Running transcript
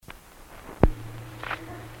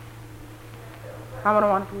Mama don't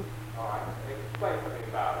want no peas. All right. Explain to me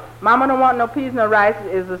about it. Mama Don't Want No Peas No Rice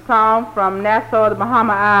is a song from Nassau, the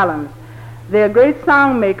Bahama Islands. They're great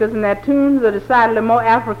song makers, and their tunes are decidedly more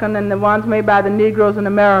African than the ones made by the Negroes in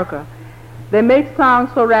America. They make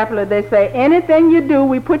songs so rapidly, they say, anything you do,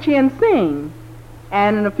 we put you in sing.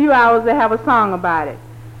 And in a few hours, they have a song about it.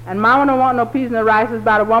 And Mama Don't Want No Peas No Rice is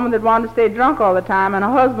about a woman that wanted to stay drunk all the time, and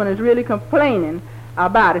her husband is really complaining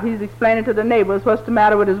about it. He's explaining to the neighbors what's the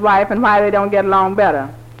matter with his wife and why they don't get along better.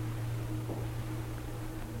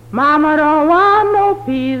 Mama don't want no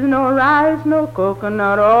peas, no rice, no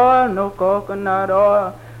coconut oil, no coconut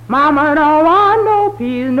oil. Mama don't want no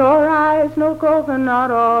peas, no rice, no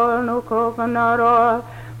coconut oil, no coconut oil.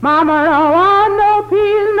 Mama don't want no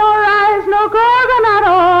peas, no rice, no coconut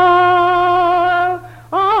oil.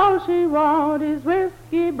 All she wants is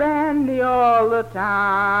whiskey, brandy all the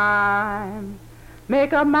time.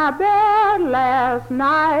 Make up my bed last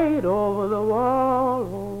night over the wall,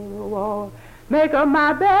 over the wall. Make up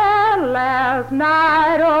my bed last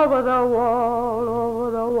night over the wall,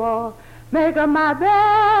 over the wall. Make up my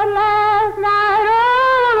bed last night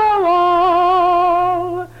over the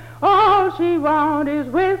wall. All she wants is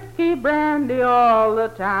whiskey, brandy all the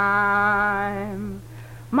time.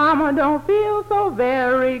 Mama don't feel so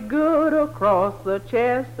very good across the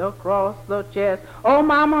chest, across the chest. Oh,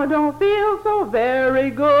 Mama don't feel so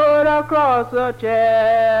very good across the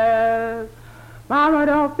chest. Mama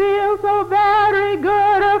don't feel so very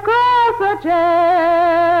good across the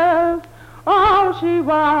chest. All she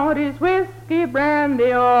wants is whiskey,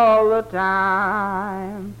 brandy all the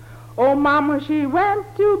time. Oh, Mama, she went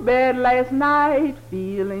to bed last night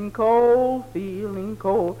feeling cold, feeling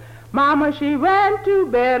cold. Mama, she went to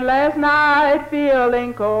bed last night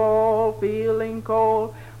feeling cold, feeling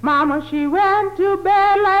cold. Mama, she went to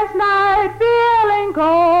bed last night feeling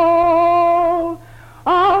cold.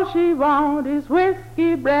 All she wants is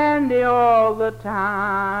whiskey, brandy all the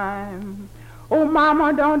time. Oh,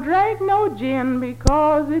 Mama, don't drink no gin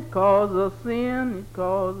because it causes sin, it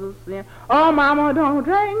causes sin. Oh, Mama, don't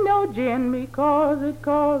drink no gin because it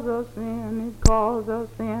causes sin, it causes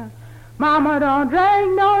sin. Mama, don't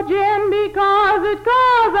drink no gin because it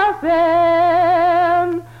causes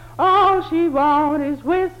sin. All she wants is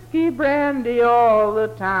whiskey, brandy all the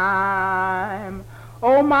time.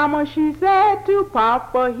 Oh, Mama, she said to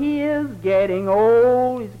Papa, he is getting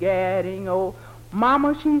old, he's getting old.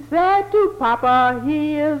 Mama, she said to Papa,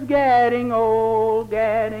 he is getting old,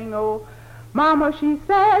 getting old. Mama, she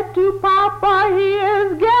said to Papa, he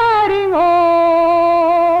is getting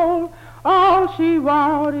old. All she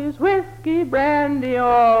wants is whiskey, brandy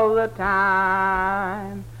all the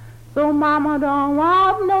time. So Mama don't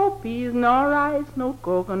want no peas, no rice, no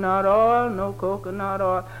coconut oil, no coconut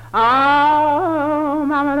oil. Oh,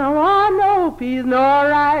 Mama don't want no peas, no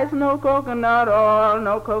rice, no coconut oil,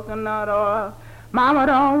 no coconut oil. Mama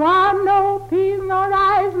don't want no peas, no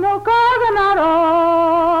rice, no coconut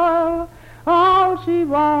oil. All she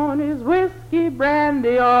wants is whiskey,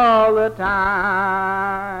 brandy all the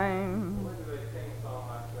time. When do they sing a song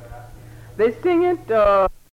like that? They sing it